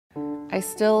I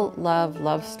still love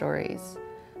love stories,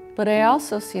 but I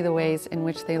also see the ways in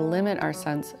which they limit our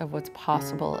sense of what's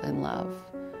possible in love.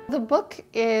 The book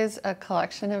is a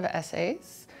collection of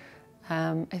essays.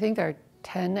 I think there are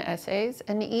 10 essays,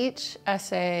 and each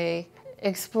essay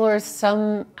explores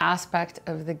some aspect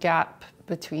of the gap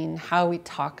between how we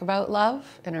talk about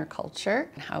love in our culture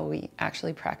and how we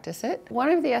actually practice it. One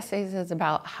of the essays is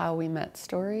about how we met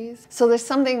stories. So there's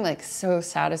something like so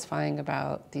satisfying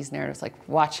about these narratives, like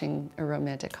watching a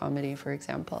romantic comedy, for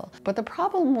example. But the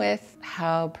problem with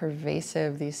how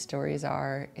pervasive these stories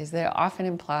are is that it often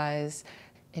implies,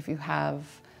 if you have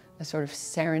a sort of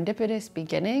serendipitous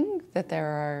beginning, that there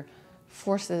are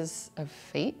forces of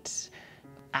fate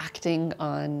acting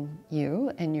on you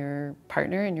and your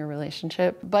partner and your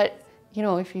relationship. But, you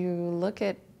know, if you look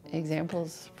at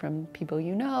examples from people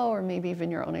you know, or maybe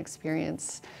even your own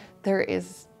experience, there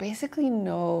is basically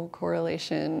no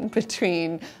correlation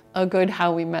between a good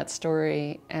how we met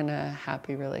story and a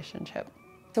happy relationship.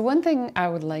 So one thing I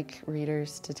would like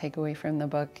readers to take away from the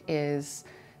book is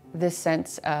this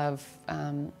sense of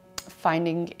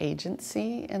finding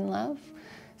agency in love.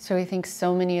 So I think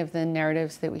so many of the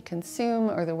narratives that we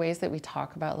consume or the ways that we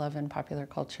talk about love in popular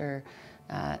culture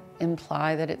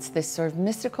imply that it's this sort of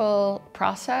mystical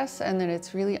process and that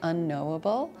it's really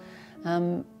unknowable.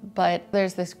 But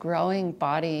there's this growing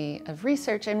body of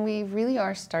research, and we really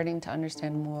are starting to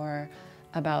understand more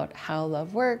about how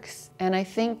love works. And I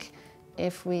think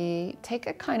if we take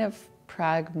a kind of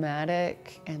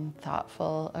pragmatic and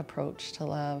thoughtful approach to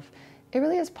love, it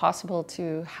really is possible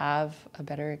to have a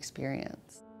better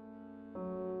experience.